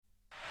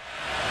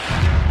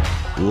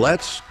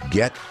Let's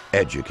get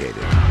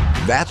educated.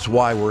 That's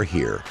why we're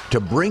here, to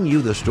bring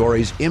you the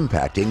stories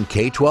impacting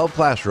K-12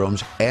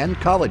 classrooms and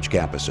college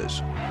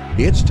campuses.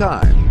 It's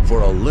time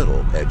for a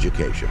little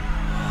education.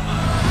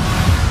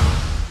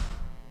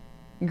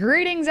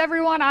 Greetings,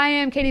 everyone. I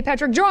am Katie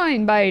Petrick,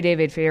 joined by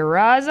David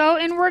Fiorazzo,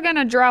 and we're going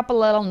to drop a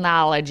little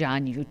knowledge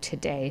on you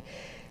today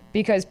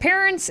because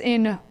parents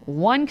in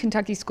one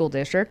Kentucky school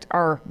district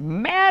are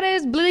mad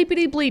as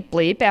bleepity bleep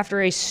bleep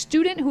after a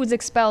student who was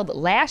expelled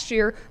last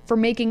year for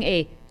making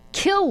a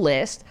kill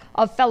list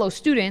of fellow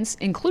students,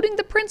 including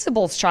the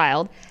principal's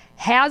child,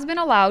 has been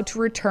allowed to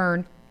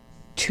return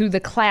to the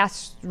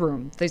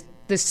classroom,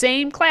 the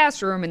same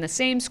classroom in the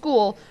same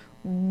school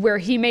where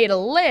he made a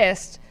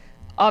list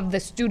of the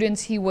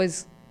students he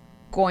was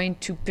going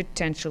to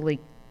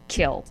potentially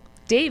kill.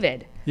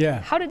 David,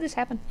 how did this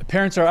happen? The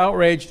parents are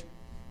outraged.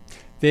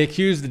 They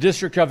accuse the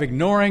district of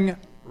ignoring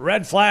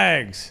red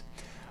flags.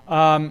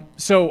 How?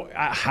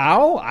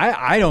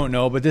 I don't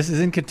know, but this is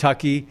in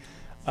Kentucky.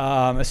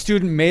 A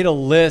student made a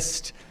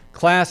list,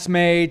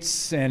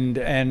 classmates, and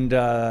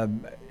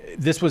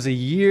this was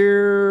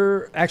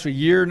November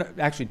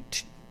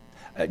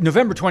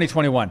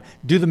 2021.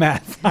 Do the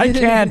math. I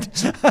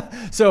can't.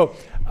 So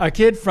a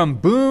kid from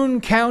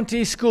Boone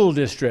County School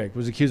District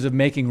was accused of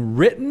making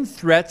written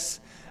threats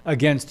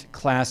against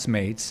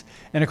classmates.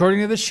 And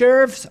according to the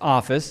sheriff's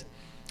office,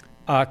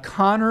 a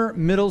Connor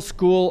Middle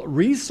School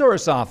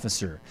resource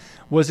officer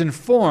was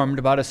informed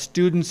about a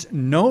student's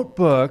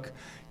notebook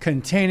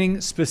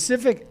containing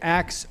specific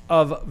acts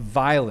of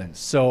violence.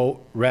 So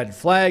red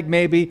flag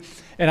maybe.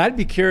 And I'd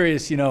be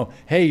curious,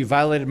 hey, you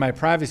violated my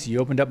privacy. You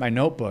opened up my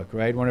notebook,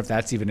 right? I wonder if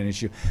that's even an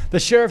issue.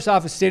 The sheriff's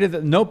office stated that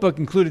the notebook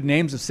included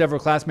names of several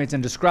classmates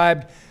and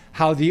described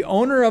how the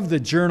owner of the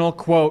journal,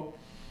 quote,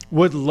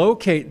 would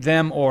locate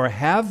them or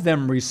have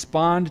them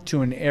respond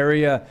to an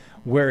area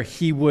where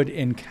he would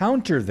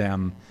encounter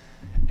them.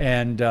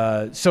 And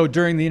so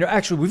during the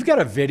actually, we've got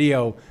a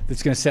video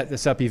that's going to set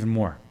this up even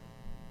more.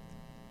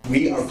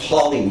 We are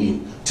calling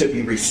you to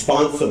be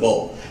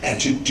responsible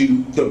and to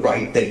do the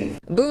right thing.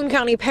 Boone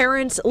County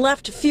parents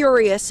left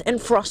furious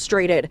and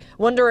frustrated,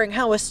 wondering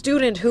how a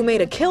student who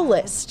made a kill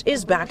list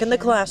is back in the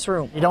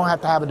classroom. You don't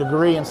have to have a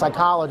degree in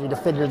psychology to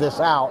figure this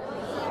out.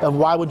 And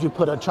why would you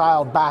put a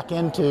child back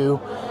into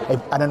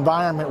an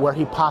environment where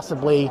he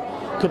possibly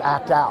could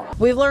act out?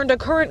 We've learned a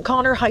current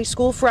Connor High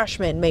School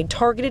freshman made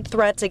targeted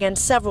threats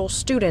against several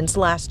students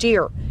last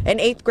year. An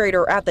 8th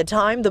grader at the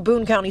time, the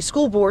Boone County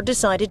School Board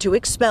decided to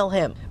expel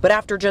him. But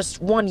after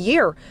just 1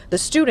 year, the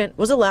student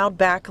was allowed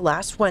back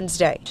last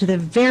Wednesday. To the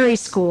very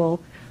school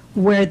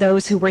where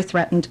those who were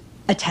threatened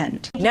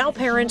attend. Now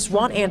parents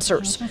want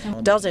answers.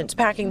 Dozens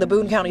packing the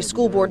Boone County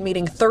School Board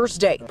meeting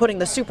Thursday, putting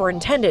the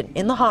superintendent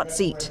in the hot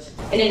seat.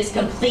 It is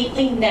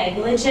completely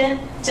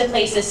negligent to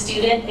place a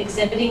student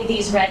exhibiting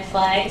these red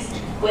flags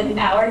with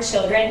our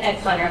children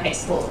at Connor High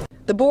School.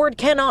 The board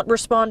cannot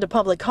respond to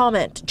public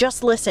comment,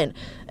 just listen,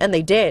 and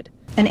they did.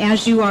 And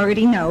as you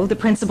already know, the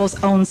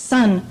principal's own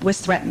son was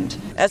threatened.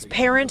 As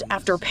parent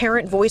after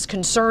parent voice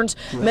concerns,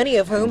 many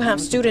of whom have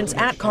students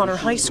at Connor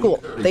High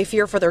School. They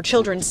fear for their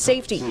children's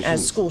safety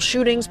as school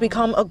shootings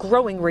become a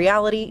growing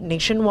reality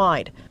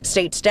nationwide.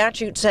 State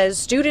statute says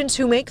students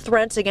who make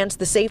threats against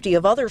the safety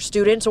of other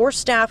students or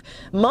staff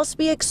must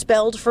be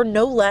expelled for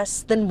no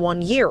less than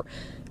 1 year.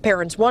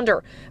 Parents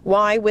wonder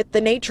why, with the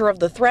nature of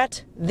the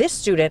threat, this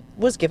student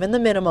was given the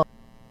minimum.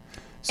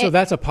 So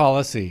that's a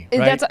policy,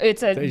 right?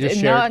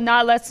 It's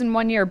not less than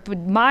 1 year.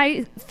 But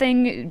my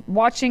thing,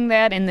 watching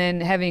that and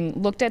then having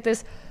looked at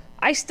this,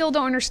 I still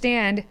don't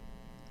understand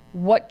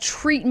what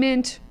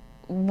treatment,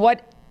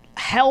 what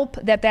help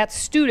that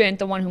student,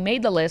 the one who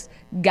made the list,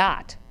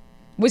 got.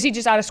 Was he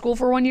just out of school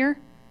for 1 year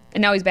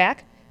and now he's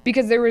back?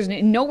 Because there was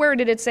nowhere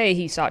did it say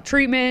he sought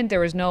treatment. There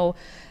was no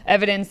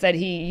evidence that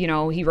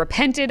he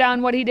repented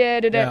on what he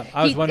did. Yeah,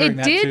 I was wondering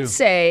that too. It did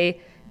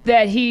say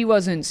that he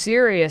wasn't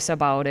serious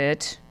about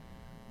it.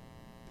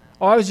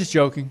 Oh, I was just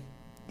joking.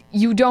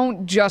 You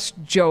don't just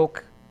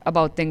joke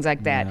about things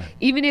like that. Yeah.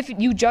 Even if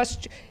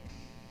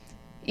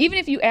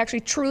you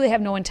actually truly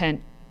have no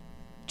intent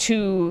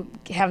to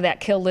have that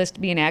kill list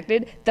be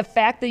enacted, the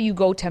fact that you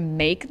go to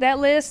make that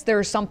list, there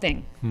is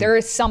something. There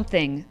is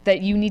something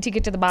that you need to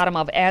get to the bottom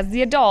of as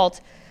the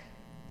adult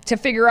to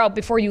figure out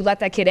before you let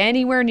that kid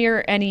anywhere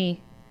near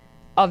any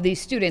of these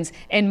students.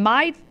 And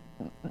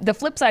the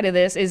flip side of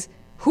this is,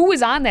 who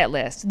is on that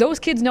list? Those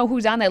kids know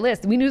who's on that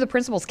list. We knew the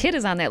principal's kid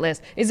is on that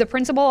list. Is the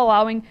principal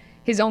allowing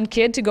his own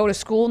kid to go to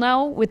school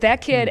now with that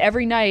kid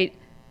every night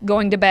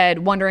going to bed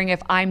wondering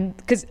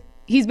because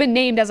he's been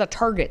named as a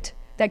target.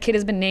 That kid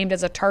has been named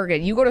as a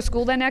target. You go to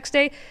school the next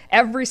day,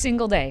 every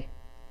single day,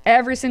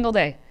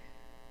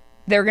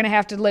 they're going to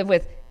have to live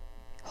with,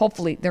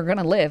 hopefully they're going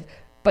to live,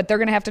 but they're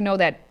going to have to know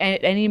that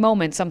at any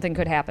moment something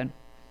could happen.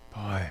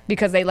 Boy.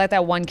 Because they let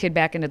that one kid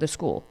back into the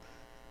school.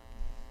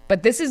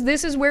 But this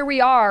is where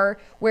we are,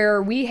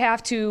 where we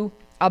have to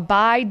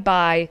abide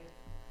by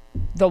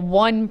the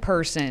one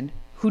person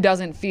who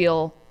doesn't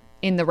feel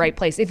in the right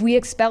place. If we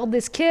expelled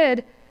this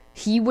kid,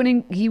 he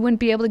wouldn't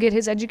be able to get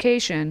his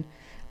education.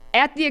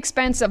 at the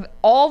expense of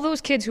all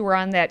those kids who were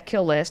on that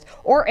kill list,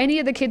 or any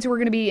of the kids who were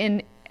going to be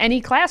in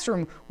any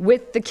classroom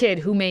with the kid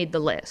who made the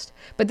list.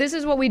 But this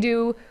is what we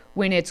do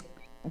when it's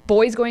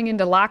boys going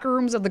into locker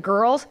rooms of the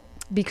girls,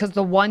 because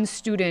the one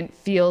student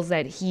feels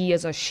that he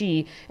is a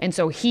she, and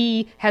so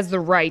he has the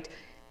right.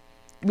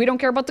 We don't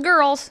care about the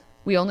girls.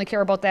 We only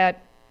care about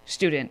that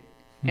student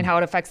and how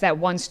it affects that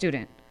one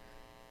student,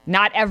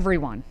 not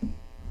everyone.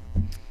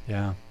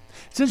 Yeah.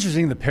 It's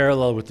interesting, the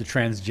parallel with the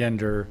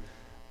transgender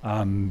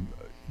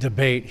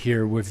debate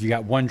here. If you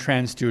got one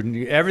trans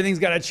student, everything's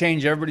got to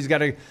change. Everybody's got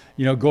to,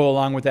 go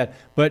along with that.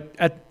 But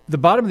at the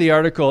bottom of the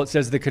article, it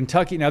says the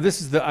Kentucky, now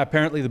this is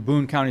apparently the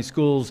Boone County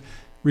Schools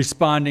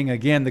responding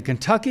again. The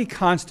Kentucky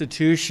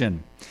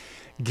Constitution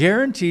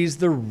guarantees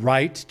the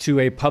right to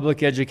a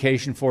public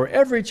education for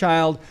every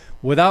child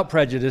without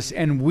prejudice,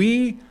 and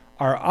we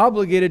are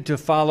obligated to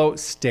follow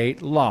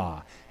state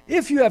law.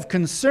 If you have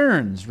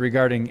concerns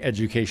regarding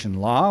education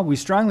law, we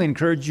strongly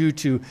encourage you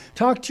to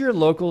talk to your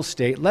local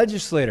state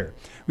legislator.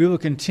 We will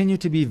continue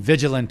to be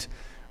vigilant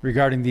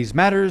regarding these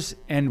matters,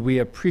 and we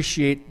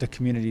appreciate the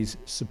community's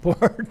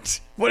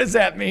support. What does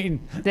that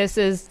mean? This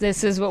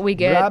is what we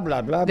get. Blah,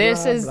 blah, blah,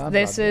 this blah, is blah,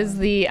 this blah, is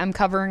the I'm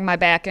covering my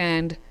back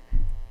end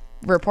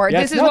report.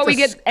 Yeah, this it's is not what we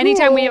the get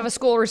anytime we school. have a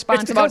school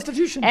response It's the about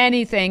Constitution.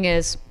 anything.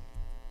 Is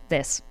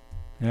this.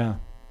 Yeah.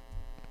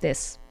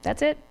 This.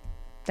 That's it.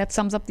 That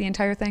sums up the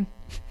entire thing.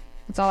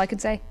 That's all I could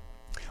say.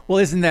 Well,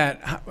 isn't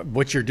that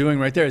what you're doing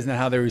right there? Isn't that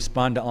how they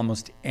respond to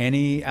almost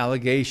any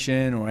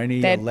allegation or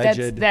any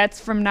alleged? That's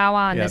from now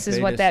on. Yeah, this is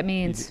they what just- that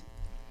means.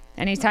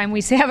 Anytime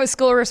we have a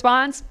school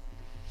response,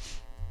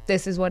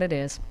 this is what it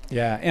is.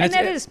 Yeah, And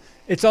that is.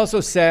 It's also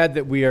sad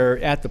that we are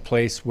at the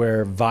place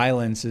where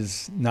violence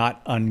is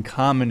not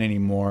uncommon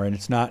anymore, and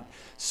it's not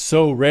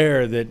so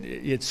rare that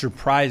it's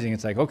surprising.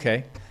 It's like,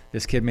 okay,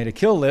 this kid made a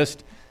kill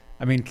list.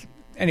 I mean,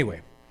 anyway.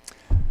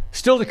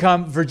 Still to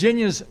come,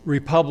 Virginia's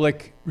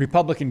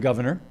Republican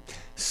governor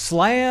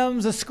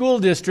slams a school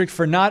district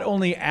for not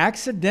only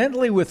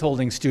accidentally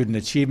withholding student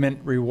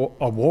achievement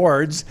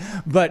awards,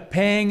 but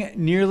paying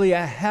nearly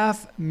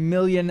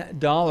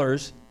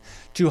 $500,000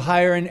 to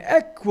hire an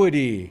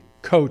equity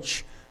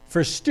coach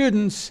for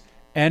students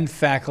and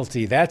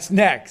faculty. That's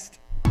next.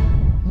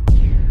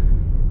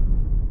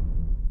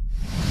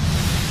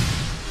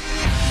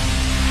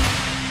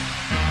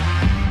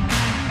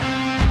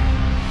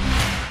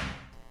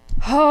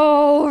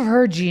 Oh,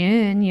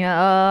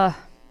 Virginia.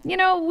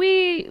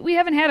 We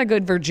haven't had a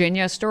good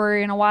Virginia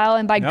story in a while,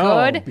 and by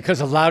good, because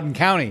of Loudoun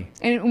County.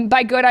 and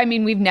by good I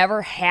mean we've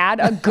never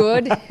had a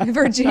good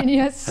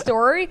Virginia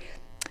story,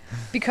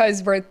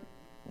 because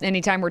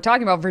anytime we're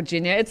talking about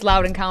Virginia, it's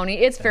Loudoun County,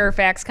 it's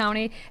Fairfax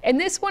County, and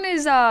this one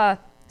is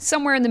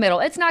somewhere in the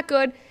middle. It's not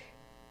good.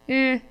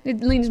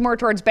 It leans more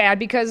towards bad,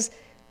 because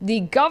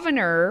the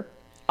governor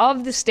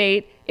of the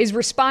state is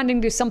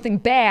responding to something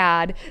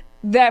bad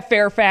that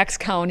Fairfax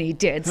County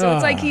did. So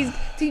it's like he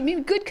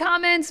made good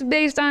comments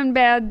based on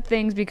bad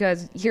things,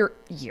 because here,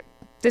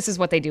 this is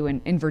what they do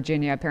in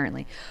Virginia,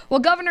 apparently. Well,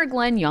 Governor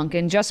Glenn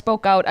Youngkin just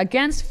spoke out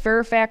against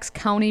Fairfax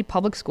County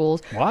Public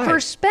Schools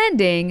for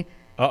spending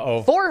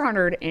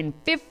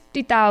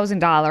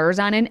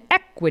 $450,000 on an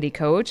equity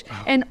coach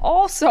and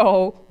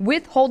also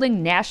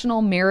withholding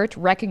national merit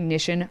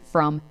recognition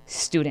from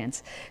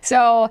students.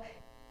 So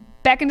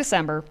back in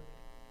December,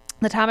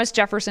 the Thomas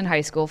Jefferson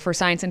High School for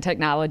Science and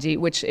Technology,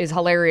 which is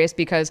hilarious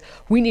because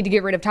we need to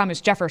get rid of Thomas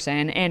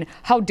Jefferson, and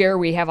how dare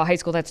we have a high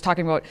school that's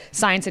talking about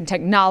science and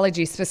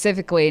technology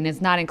specifically and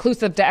is not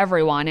inclusive to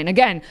everyone. And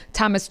again,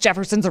 Thomas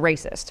Jefferson's a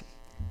racist.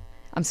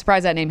 I'm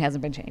surprised that name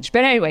hasn't been changed.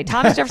 But anyway,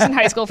 Thomas Jefferson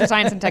High School for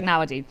Science and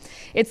Technology.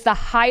 It's the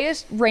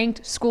highest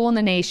ranked school in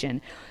the nation.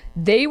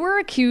 They were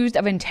accused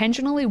of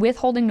intentionally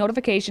withholding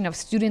notification of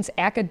students'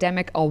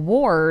 academic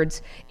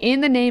awards in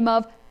the name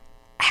of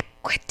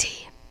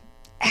equity.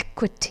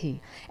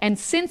 And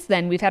since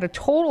then, we've had a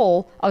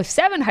total of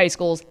 7 high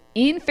schools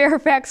in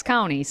Fairfax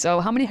County.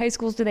 So how many high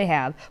schools do they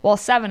have? Well,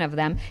 7 of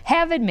them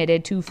have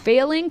admitted to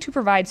failing to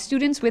provide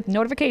students with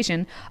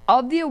notification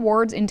of the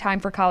awards in time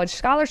for college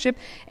scholarship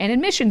and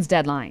admissions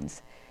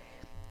deadlines.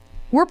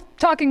 We're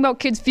talking about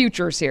kids'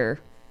 futures here,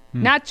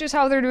 not just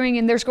how they're doing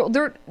in their school.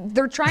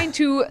 They're trying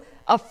to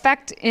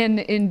affect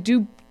and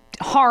do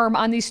harm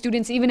on these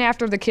students even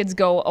after the kids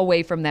go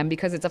away from them,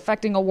 because it's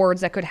affecting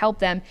awards that could help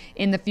them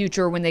in the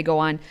future when they go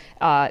on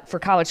for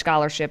college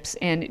scholarships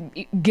and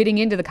getting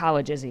into the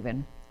colleges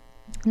even.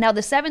 Now,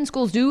 the 7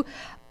 schools do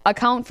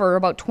account for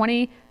about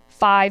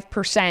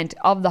 25%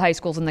 of the high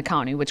schools in the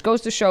county, which goes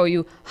to show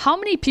you how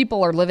many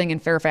people are living in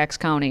Fairfax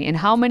County and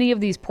how many of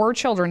these poor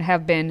children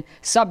have been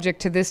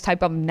subject to this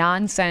type of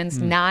nonsense,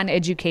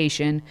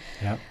 non-education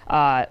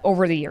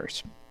over the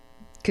years.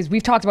 Because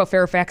we've talked about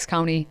Fairfax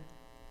County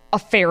a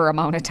fair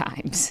amount of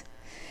times.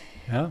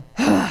 Yeah.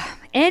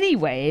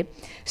 Anyway,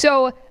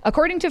 so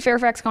according to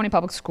Fairfax County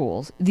Public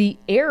Schools, the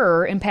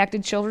error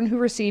impacted children who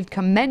received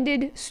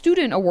commended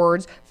student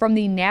awards from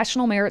the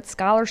National Merit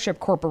Scholarship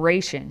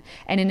Corporation.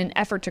 And in an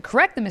effort to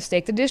correct the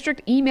mistake, the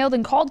district emailed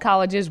and called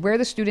colleges where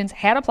the students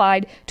had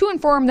applied to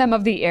inform them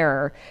of the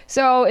error.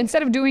 So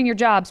instead of doing your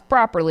jobs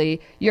properly,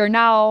 you're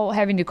now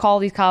having to call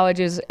these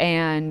colleges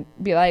and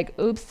be like,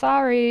 oops,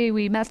 sorry,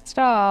 we messed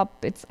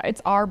up.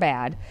 It's our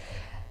bad.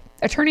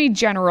 Attorney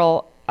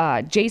General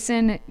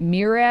Jason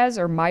Myers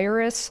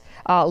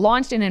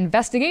launched an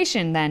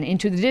investigation then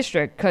into the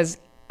district, because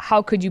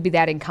how could you be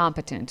that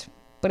incompetent?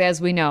 But as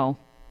we know,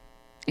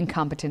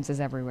 incompetence is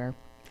everywhere.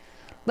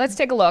 Let's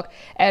take a look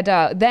at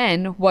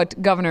then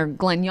what Governor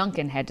Glenn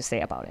Youngkin had to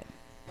say about it.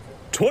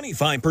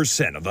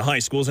 25% of the high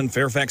schools in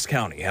Fairfax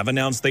County have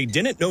announced they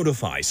didn't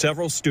notify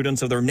several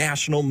students of their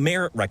national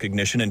merit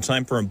recognition in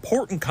time for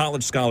important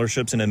college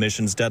scholarships and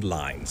admissions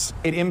deadlines.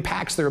 It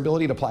impacts their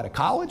ability to apply to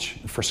college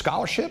for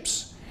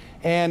scholarships.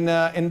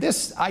 And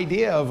this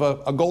idea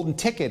of a golden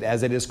ticket,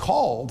 as it is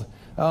called,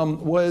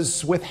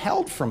 was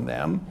withheld from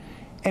them.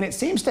 And it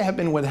seems to have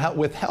been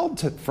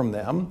withheld from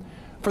them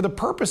for the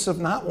purpose of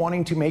not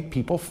wanting to make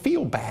people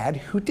feel bad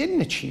who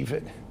didn't achieve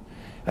it.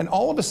 And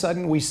all of a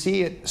sudden, we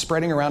see it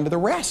spreading around to the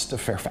rest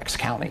of Fairfax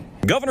County.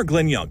 Governor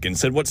Glenn Youngkin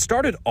said what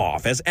started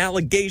off as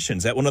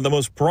allegations at one of the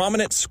most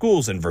prominent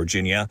schools in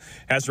Virginia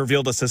has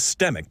revealed a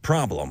systemic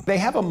problem. They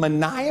have a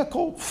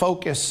maniacal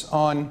focus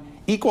on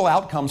equal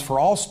outcomes for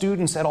all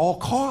students at all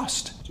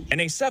cost. In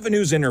a 7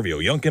 News interview,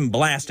 Youngkin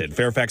blasted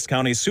Fairfax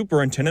County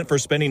superintendent for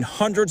spending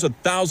hundreds of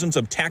thousands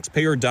of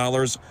taxpayer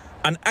dollars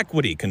on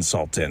equity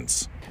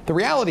consultants. The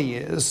reality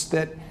is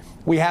that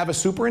we have a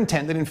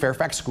superintendent in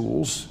Fairfax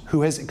Schools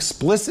who has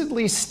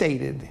explicitly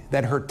stated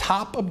that her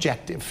top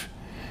objective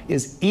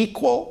is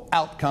equal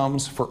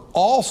outcomes for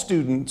all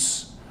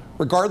students,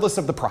 regardless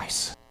of the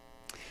price.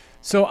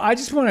 So I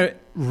just want to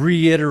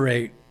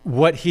reiterate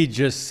what he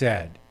just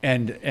said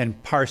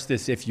and parse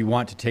this if you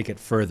want to take it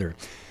further.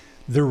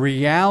 The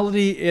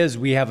reality is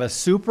we have a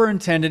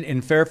superintendent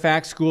in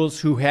Fairfax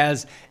Schools who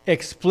has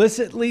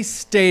explicitly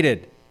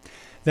stated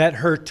that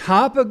her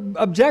top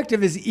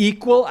objective is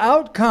equal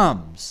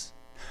outcomes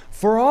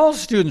for all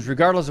students,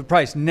 regardless of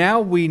price.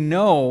 Now we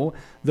know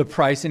the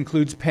price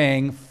includes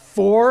paying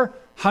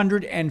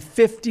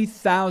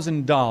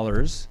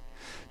 $450,000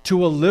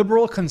 to a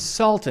liberal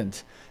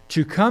consultant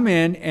to come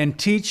in and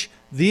teach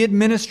the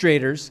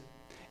administrators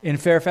in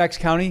Fairfax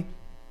County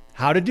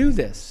how to do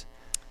this.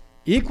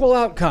 Equal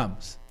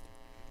outcomes.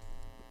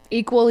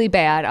 Equally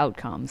bad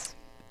outcomes.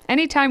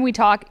 Anytime we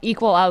talk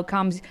equal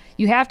outcomes,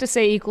 you have to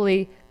say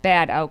equally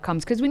bad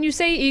outcomes, because when you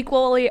say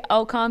equally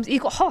outcomes,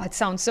 it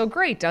sounds so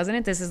great, doesn't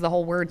it? This is the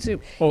whole word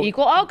soup.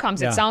 Equal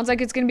outcomes. Yeah. It sounds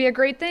like it's going to be a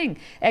great thing,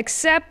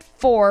 except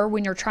for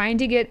when you're trying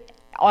to get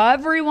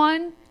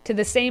everyone to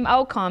the same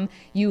outcome,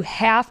 you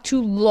have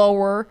to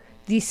lower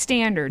the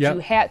standards.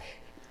 Yep.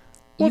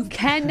 You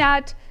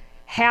cannot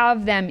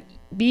have them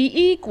be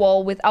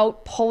equal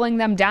without pulling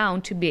them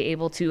down to be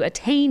able to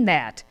attain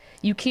that.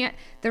 You can't,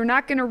 they're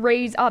not going to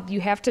raise up. You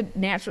have to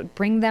naturally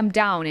bring them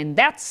down. And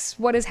that's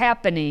what is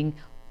happening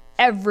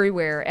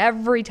everywhere.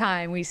 Every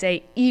time we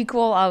say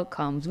equal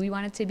outcomes, we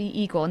want it to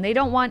be equal. And they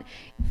don't want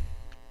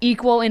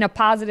equal in a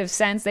positive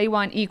sense. They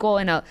want equal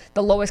in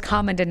the lowest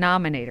common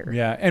denominator.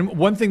 Yeah. And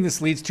one thing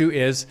this leads to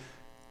is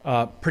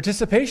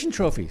participation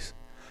trophies.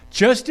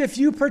 Just if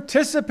you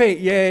participate,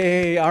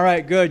 yay! All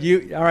right, good.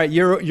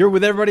 You're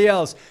with everybody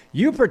else.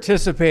 You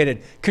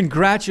participated.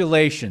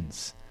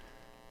 Congratulations.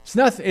 It's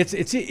nothing.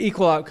 It's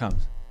equal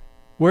outcomes.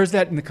 Where's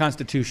that in the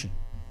Constitution?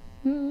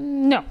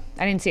 No,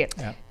 I didn't see it.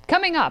 Yeah.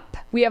 Coming up,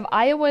 we have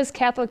Iowa's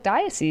Catholic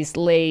Diocese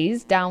laying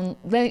down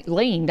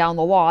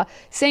the law,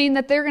 saying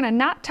that they're going to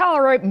not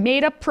tolerate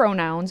made-up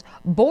pronouns,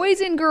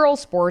 boys and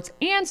girls sports,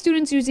 and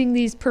students using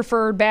these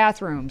preferred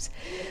bathrooms.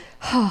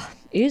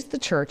 Is the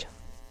church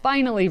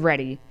finally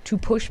ready to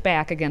push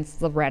back against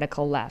the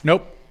radical left?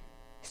 Nope.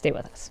 Stay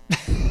with us.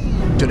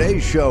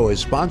 Today's show is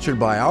sponsored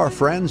by our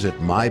friends at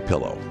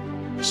MyPillow.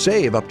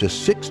 Save up to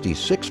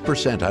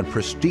 66% on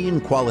pristine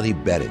quality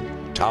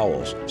bedding,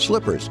 towels,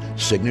 slippers,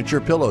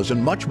 signature pillows,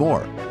 and much more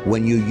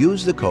when you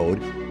use the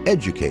code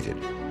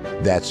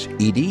EDUCATED. That's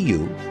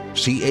EDUCATED.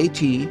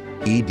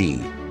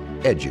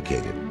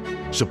 Educated.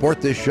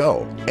 Support this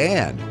show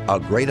and a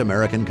great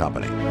American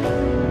company.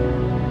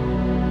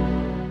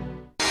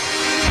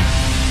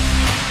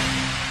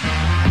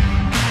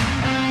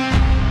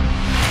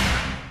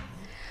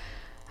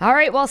 All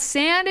right, well,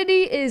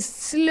 sanity is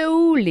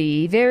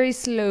slowly, very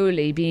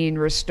slowly being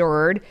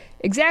restored.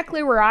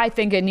 Exactly where I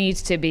think it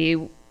needs to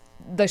be,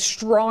 the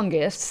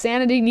strongest.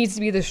 Sanity needs to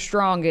be the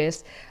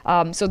strongest,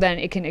 so then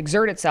it can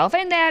exert itself.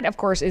 And that, of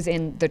course, is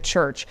in the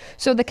church.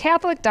 So the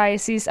Catholic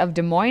Diocese of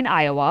Des Moines,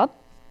 Iowa,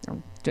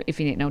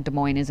 if you didn't know, Des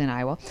Moines is in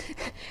Iowa,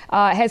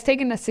 has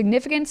taken a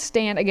significant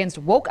stand against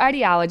woke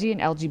ideology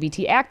and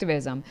LGBT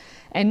activism.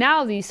 And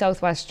now the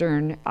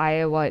Southwestern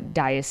Iowa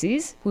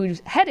Diocese,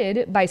 who's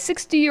headed by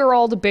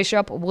 60-year-old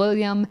Bishop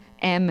William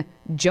M.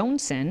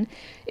 Johnson,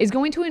 is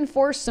going to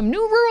enforce some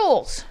new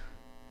rules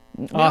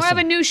We don't have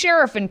a new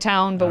sheriff in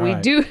town, but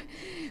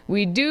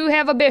we do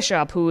have a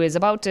bishop who is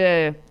about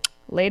to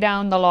lay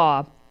down the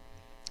law.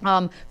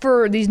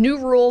 For these new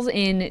rules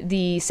in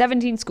the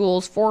 17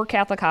 schools, 4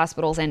 Catholic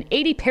hospitals, and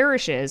 80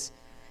 parishes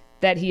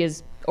that he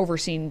has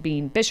overseen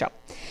being bishop,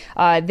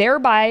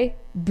 thereby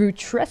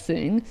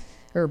buttressing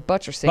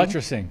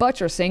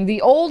the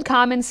old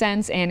common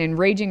sense and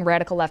enraging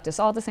radical leftists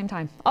all at the same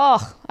time.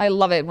 Oh, I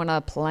love it when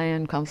a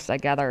plan comes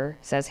together,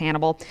 says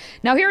Hannibal.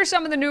 Now, here are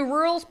some of the new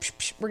rules.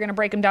 We're going to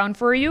break them down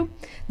for you.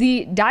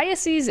 The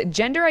Diocese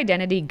Gender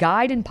Identity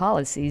Guide and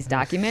Policies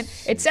document,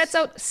 it sets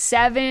out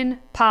 7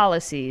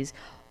 policies.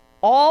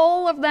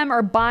 All of them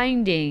are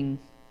binding,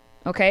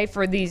 okay,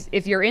 for these,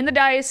 if you're in the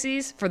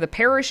diocese, for the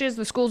parishes,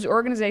 the schools, the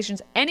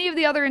organizations, any of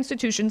the other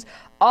institutions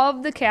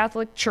of the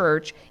Catholic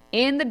Church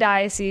in the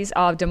Diocese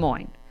of Des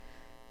Moines.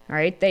 All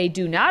right, they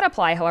do not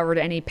apply, however,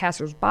 to any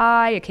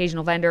passersby,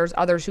 occasional vendors,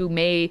 others who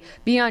may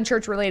be on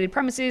church-related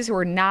premises who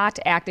are not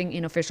acting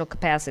in official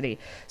capacity.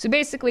 So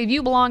basically, if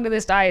you belong to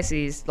this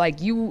diocese,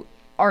 like, you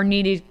are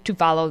needed to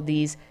follow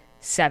these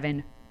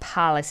 7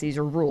 policies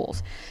or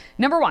rules.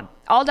 Number 1,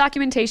 all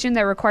documentation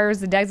that requires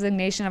the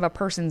designation of a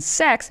person's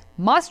sex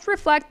must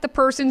reflect the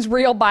person's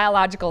real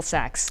biological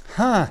sex.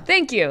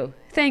 Thank you.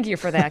 Thank you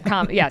for that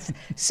comment. Yes.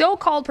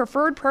 So-called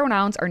preferred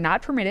pronouns are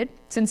not permitted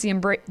since they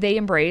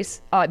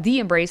embrace the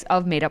embrace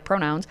of made-up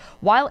pronouns,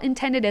 while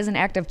intended as an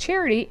act of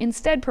charity,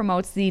 instead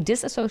promotes the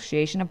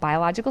disassociation of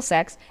biological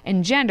sex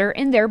and gender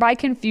and thereby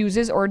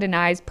confuses or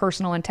denies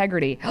personal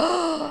integrity.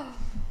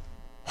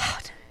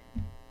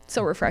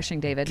 So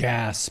refreshing, David.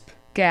 Gasp.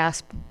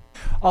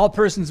 All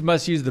persons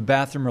must use the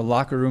bathroom or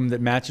locker room that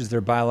matches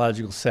their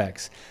biological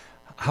sex.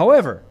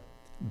 However,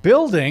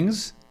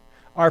 buildings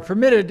are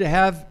permitted to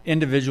have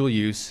individual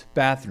use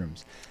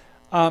bathrooms.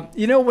 When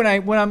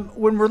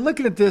we're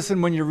looking at this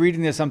and when you're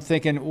reading this, I'm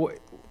thinking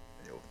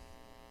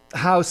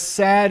how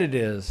sad it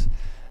is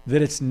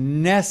that it's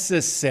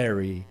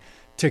necessary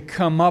to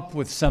come up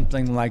with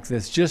something like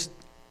this just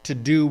to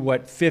do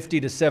what 50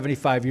 to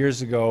 75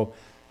 years ago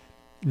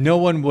no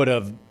one would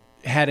have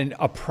had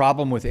a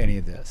problem with any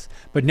of this.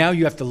 But now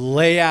you have to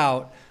lay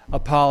out a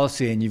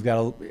policy and you've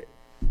got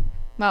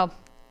to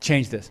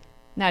change this.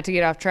 Not to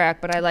get off track,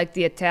 but I like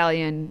the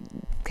Italian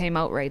came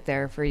out right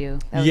there for you.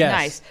 That was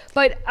nice.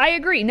 But I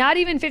agree, not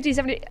even 50,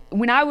 70,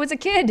 when I was a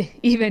kid,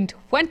 even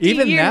 20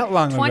 even years, that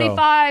long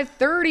 25,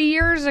 30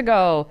 years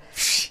ago.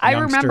 I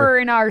remember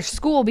in our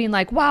school being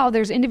like, wow,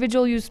 there's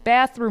individual use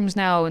bathrooms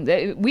now.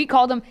 And we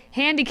called them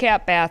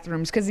handicap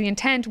bathrooms because the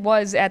intent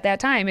was at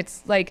that time,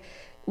 it's like,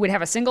 would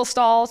have a single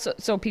stall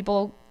so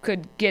people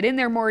could get in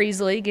there more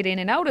easily, get in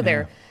and out of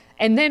there.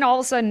 And then all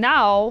of a sudden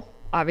now,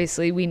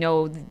 obviously we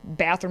know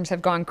bathrooms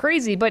have gone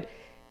crazy, but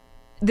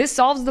this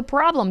solves the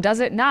problem, does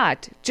it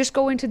not? Just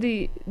go into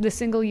the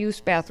single-use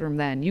bathroom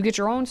then. You get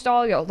your own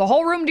stall, the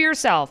whole room to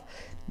yourself.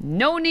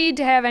 No need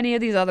to have any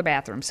of these other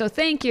bathrooms. So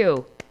thank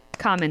you,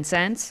 common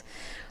sense.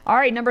 All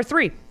right, number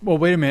 3. Well,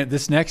 wait a minute.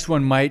 This next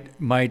one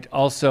might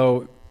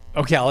also...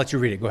 Okay, I'll let you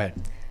read it. Go ahead.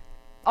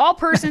 All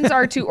persons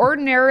are to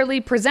ordinarily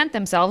present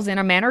themselves in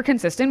a manner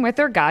consistent with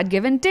their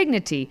God-given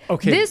dignity.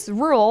 Okay. This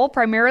rule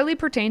primarily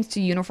pertains to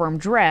uniform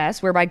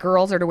dress, whereby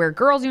girls are to wear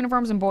girls'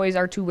 uniforms and boys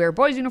are to wear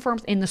boys'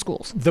 uniforms in the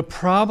schools. The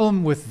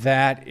problem with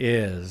that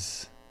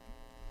is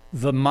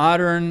the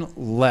modern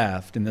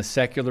left and the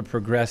secular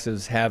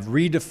progressives have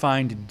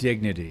redefined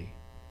dignity.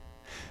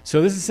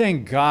 So this is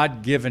saying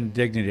God-given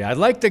dignity. I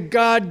like the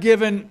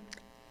God-given...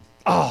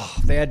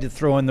 they had to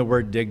throw in the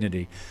word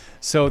dignity.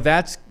 So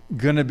that's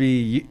going to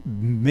be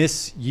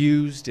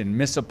misused and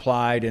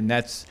misapplied, and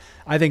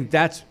I think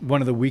that's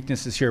one of the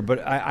weaknesses here. But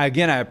I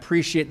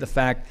appreciate the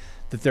fact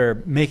that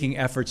they're making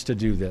efforts to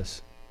do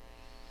this.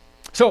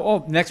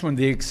 So, next one,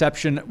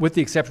 with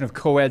the exception of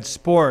co-ed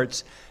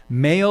sports,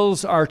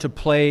 males are to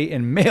play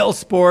in male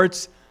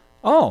sports.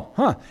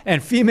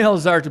 And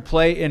females are to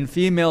play in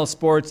female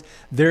sports.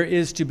 There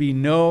is to be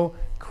no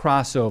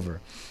crossover.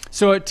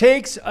 So it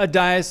takes a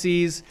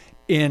diocese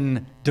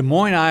in Des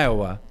Moines,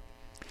 Iowa,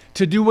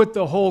 to do what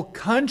the whole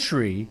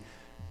country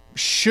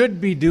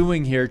should be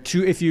doing here,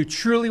 if you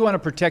truly want to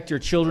protect your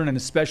children and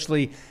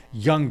especially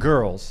young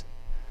girls.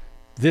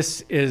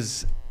 This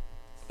is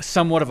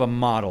somewhat of a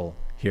model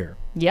here.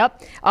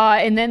 Yep.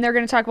 And then they're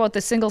going to talk about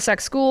the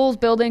single-sex schools,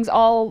 buildings,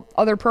 all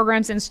other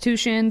programs,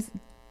 institutions.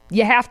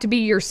 You have to be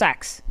your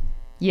sex.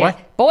 Yeah.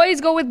 What?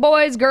 Boys go with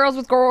boys, girls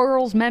with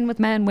girls, men with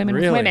men, women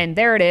with women.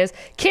 There it is.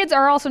 Kids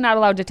are also not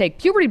allowed to take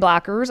puberty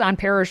blockers on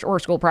parish or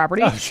school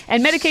property,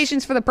 and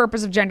medications for the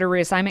purpose of gender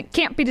reassignment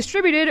can't be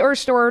distributed or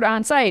stored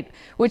on site,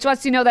 which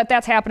lets you know that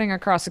that's happening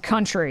across the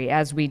country,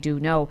 as we do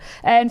know.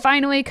 And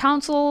finally,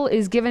 counsel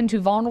is given to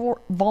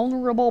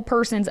vulnerable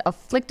persons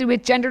afflicted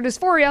with gender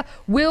dysphoria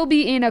will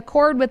be in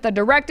accord with the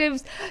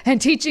directives and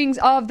teachings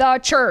of the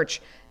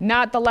church,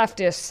 not the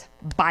leftist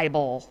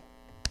Bible.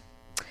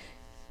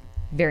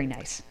 Very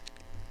nice.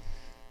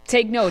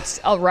 Take notes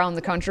around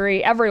the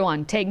country.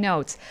 Everyone, take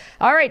notes.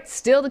 All right,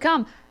 still to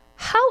come.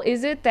 How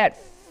is it that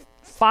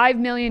 $5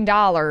 million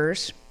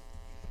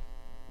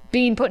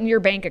being put in your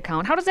bank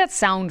account, how does that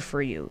sound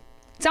for you?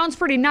 It sounds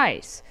pretty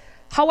nice.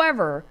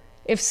 However,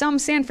 if some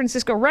San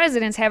Francisco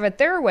residents have it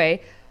their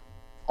way,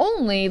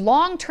 only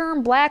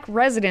long-term black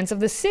residents of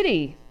the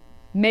city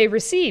may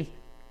receive,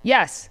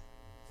 yes,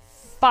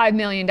 $5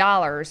 million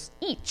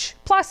each,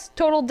 plus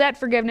total debt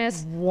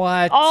forgiveness.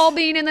 What? All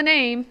being in the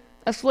name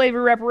of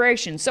slavery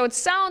reparations. So it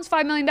sounds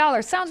 $5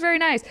 million, sounds very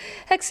nice,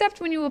 except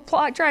when you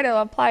try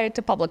to apply it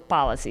to public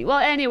policy. Well,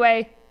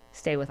 anyway,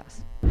 stay with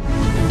us.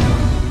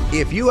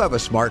 If you have a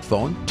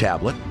smartphone,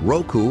 tablet,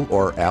 Roku,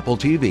 or Apple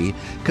TV,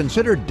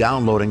 consider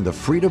downloading the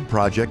Freedom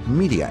Project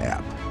Media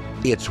app.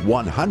 It's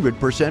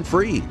 100%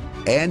 free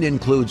and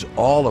includes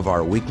all of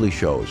our weekly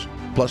shows,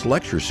 plus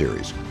lecture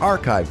series,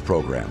 archive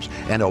programs,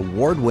 and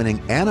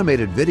award-winning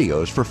animated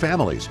videos for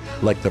families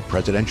like the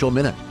Presidential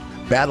Minute,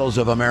 Battles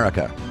of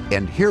America,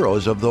 and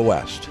Heroes of the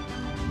West.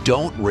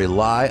 Don't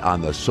rely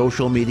on the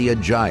social media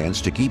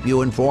giants to keep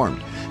you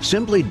informed.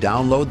 Simply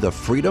download the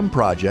Freedom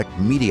Project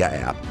Media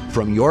app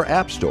from your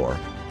app store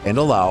and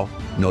allow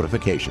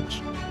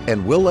notifications.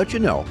 And we'll let you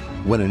know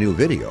when a new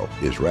video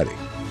is ready.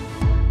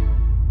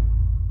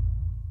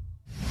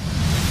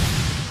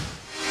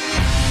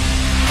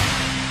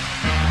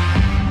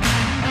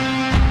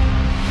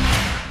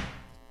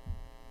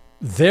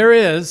 There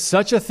is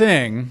such a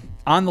thing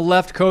on the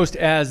left coast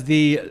as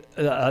the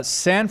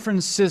San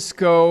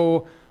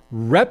Francisco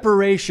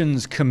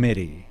Reparations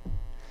Committee.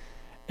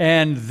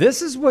 And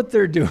this is what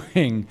they're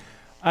doing.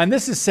 And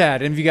this is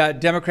sad. And you got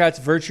Democrats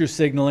virtue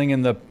signaling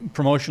in the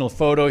promotional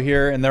photo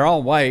here, and they're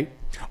all white.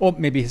 Oh,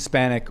 maybe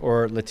Hispanic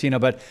or Latino,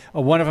 but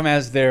one of them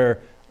has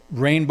their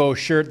rainbow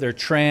shirt, their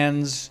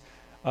trans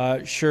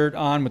shirt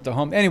on with the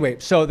home. Anyway,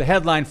 so the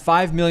headline,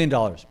 $5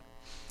 million.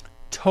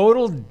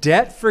 Total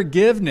debt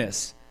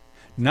forgiveness.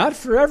 Not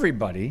for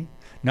everybody,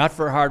 not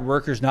for hard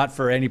workers, not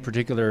for any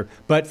particular,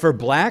 but for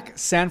black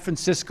San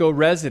Francisco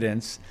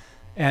residents.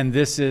 And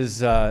this is,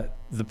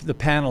 the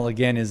panel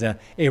again is a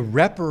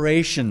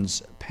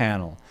reparations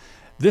panel.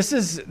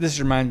 This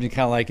reminds me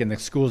kind of like in the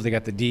schools, they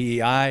got the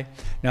DEI.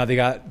 Now they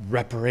got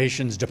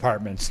reparations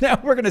departments.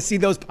 Now we're going to see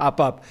those pop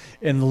up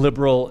in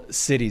liberal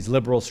cities,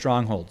 liberal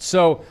strongholds.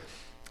 So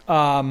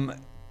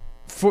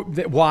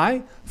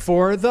why?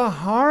 For the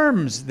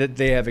harms that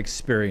they have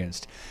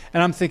experienced.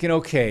 And I'm thinking,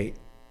 okay,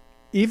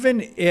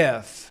 even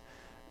if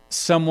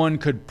someone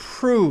could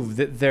prove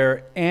that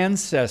their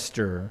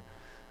ancestor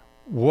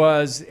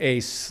was a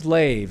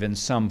slave in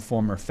some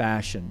form or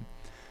fashion,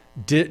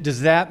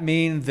 does that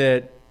mean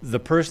that the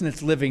person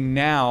that's living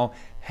now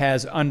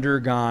has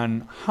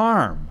undergone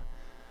harm?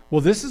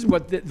 Well, this is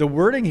what the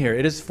wording here.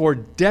 It is for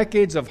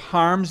decades of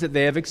harms that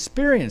they have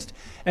experienced.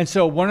 And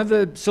so one of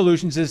the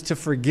solutions is to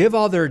forgive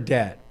all their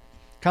debt,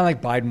 kind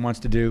of like Biden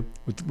wants to do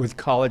with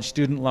college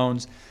student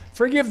loans.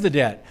 Forgive the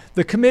debt.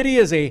 The committee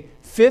is a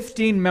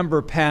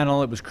 15-member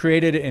panel. It was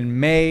created in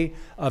May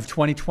of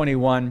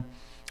 2021.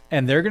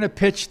 And they're going to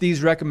pitch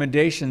these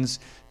recommendations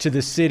to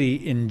the city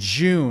in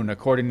June,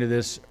 according to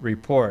this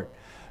report.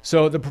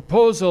 So the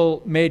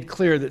proposal made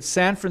clear that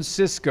San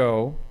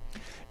Francisco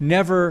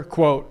never,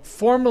 quote,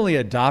 formally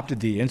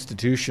adopted the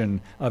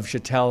institution of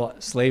chattel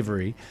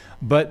slavery,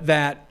 but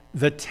that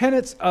the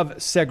tenets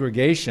of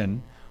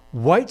segregation,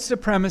 white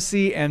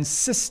supremacy, and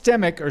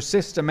systematic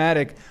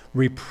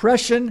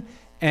repression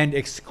and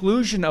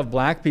exclusion of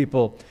black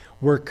people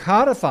were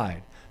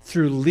codified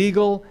through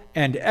legal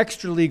and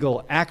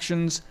extra-legal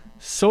actions,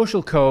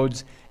 social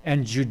codes,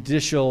 and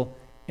judicial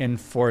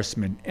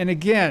enforcement. And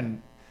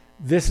again,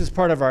 this is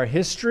part of our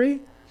history.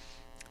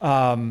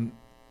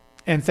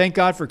 And thank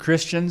God for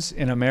Christians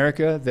in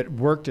America that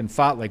worked and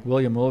fought, like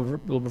William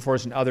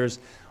Wilberforce and others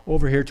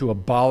over here, to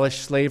abolish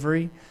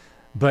slavery.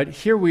 But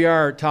here we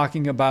are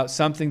talking about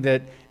something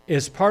that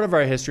is part of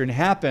our history and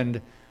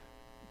happened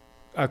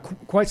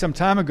quite some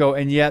time ago,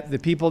 and yet the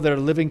people that are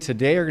living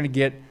today are going to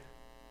get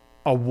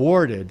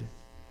awarded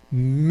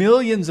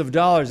millions of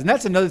dollars. And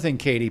that's another thing,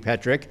 Katie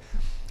Petrick.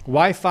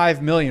 Why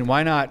 5 million?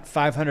 Why not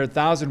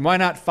 500,000? Why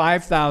not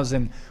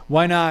 5,000?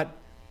 Why not,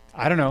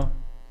 I don't know,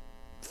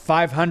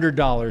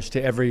 $500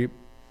 to every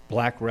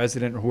black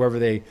resident or whoever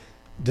they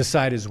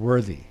decide is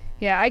worthy?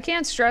 Yeah, I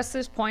can't stress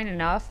this point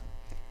enough.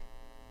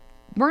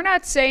 We're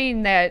not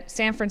saying that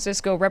San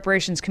Francisco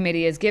Reparations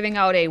Committee is giving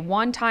out a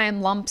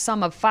one-time lump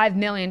sum of $5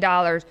 million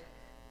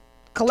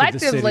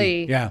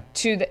collectively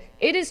to the,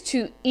 it is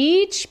to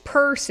each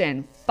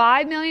person,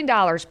 $5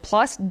 million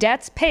plus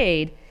debts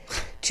paid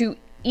to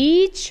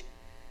each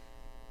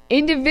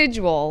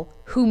individual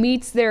who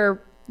meets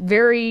their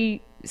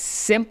very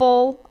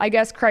simple, I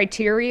guess,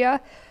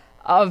 criteria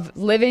of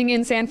living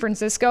in San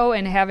Francisco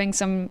and having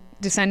some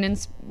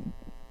descendants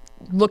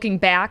looking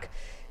back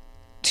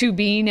to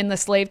being in the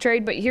slave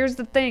trade. But here's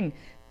the thing.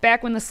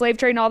 Back when the slave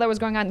trade and all that was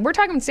going on, we're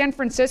talking San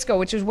Francisco,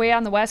 which is way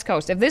on the West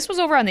Coast. If this was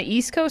over on the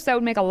East Coast, that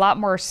would make a lot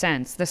more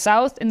sense. The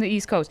South and the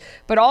East Coast.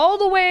 But all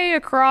the way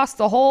across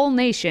the whole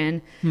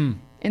nation,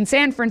 in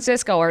San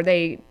Francisco, are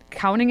they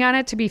counting on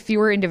it to be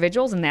fewer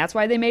individuals? And that's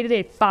why they made it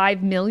a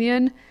 $5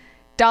 million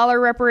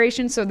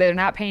reparation, so they're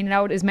not paying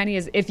out as many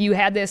as if you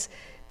had this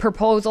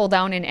proposal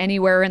down in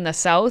anywhere in the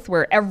South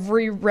where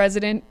every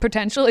resident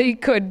potentially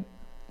could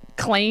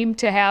claim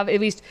to have at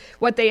least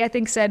what they, I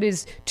think, said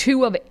is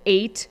 2 of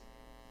 8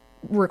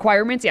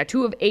 requirements. Yeah,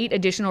 2 of 8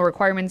 additional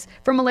requirements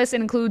from a list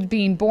that includes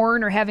being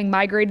born or having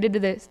migrated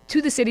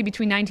to the city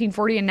between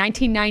 1940 and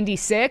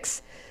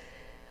 1996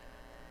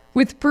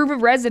 with proof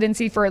of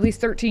residency for at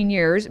least 13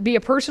 years, be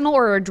a personal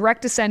or a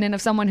direct descendant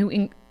of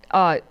someone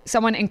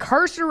someone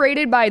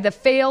incarcerated by the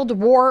failed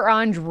war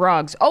on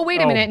drugs. Oh, wait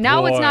a minute.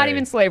 Now it's not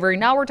even slavery.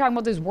 Now we're talking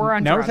about this war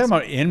on drugs. Now we're talking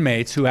about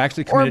inmates who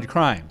actually committed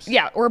crimes.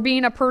 Yeah, or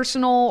being a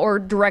personal or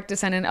direct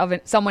descendant of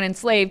someone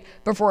enslaved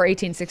before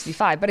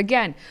 1865. But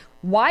again,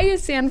 why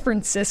is San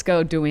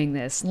Francisco doing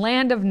this?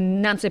 Land of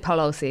Nancy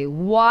Pelosi.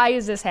 Why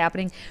is this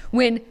happening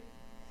when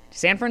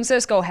San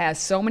Francisco has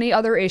so many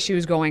other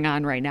issues going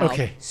on right now?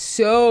 Okay.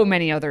 So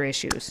many other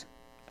issues.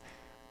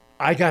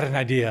 I got an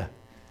idea.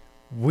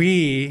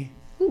 We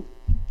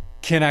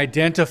can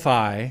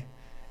identify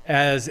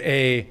as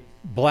a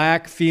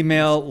black,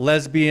 female,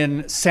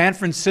 lesbian San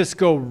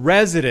Francisco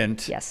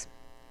resident. Yes,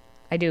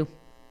 I do.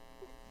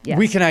 Yes.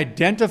 We can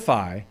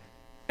identify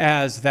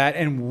as that,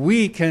 and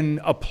we can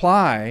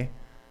apply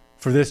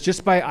for this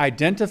just by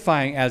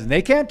identifying as, and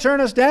they can't turn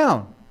us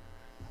down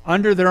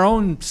under their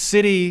own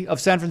city of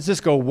San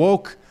Francisco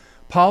woke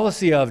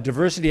policy of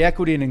diversity,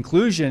 equity, and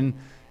inclusion.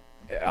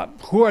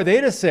 Who are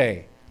they to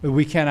say that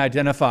we can't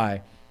identify,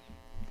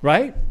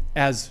 right,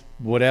 as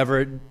whatever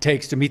it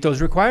takes to meet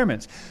those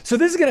requirements? So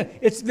this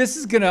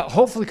is gonna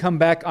hopefully come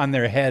back on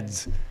their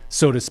heads,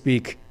 so to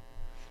speak.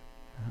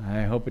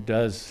 I hope it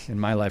does in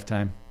my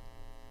lifetime.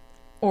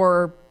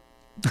 Or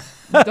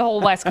the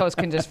whole West Coast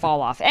can just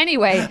fall off.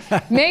 Anyway,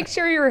 make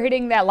sure you're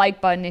hitting that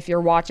like button if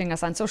you're watching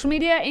us on social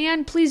media,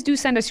 and please do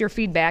send us your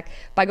feedback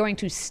by going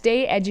to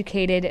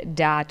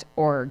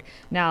stayeducated.org.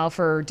 Now,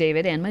 for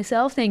David and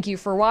myself, thank you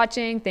for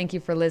watching, thank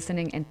you for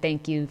listening, and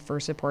thank you for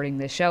supporting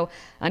this show.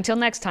 Until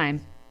next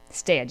time,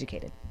 stay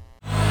educated.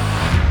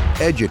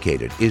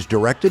 Educated is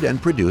directed and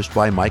produced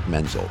by Mike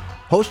Menzel.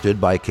 Hosted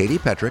by Katie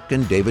Petrick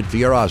and David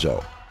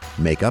Fiorazzo.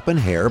 Makeup and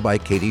hair by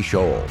Katie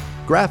Scholl.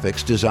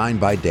 Graphics designed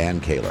by Dan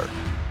Kaler.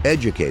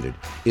 Educated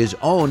is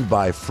owned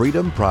by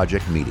Freedom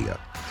Project Media.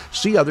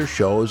 See other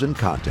shows and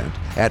content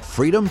at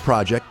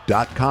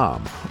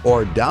freedomproject.com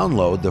or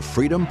download the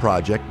Freedom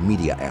Project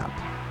Media app.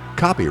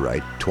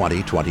 Copyright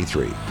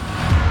 2023.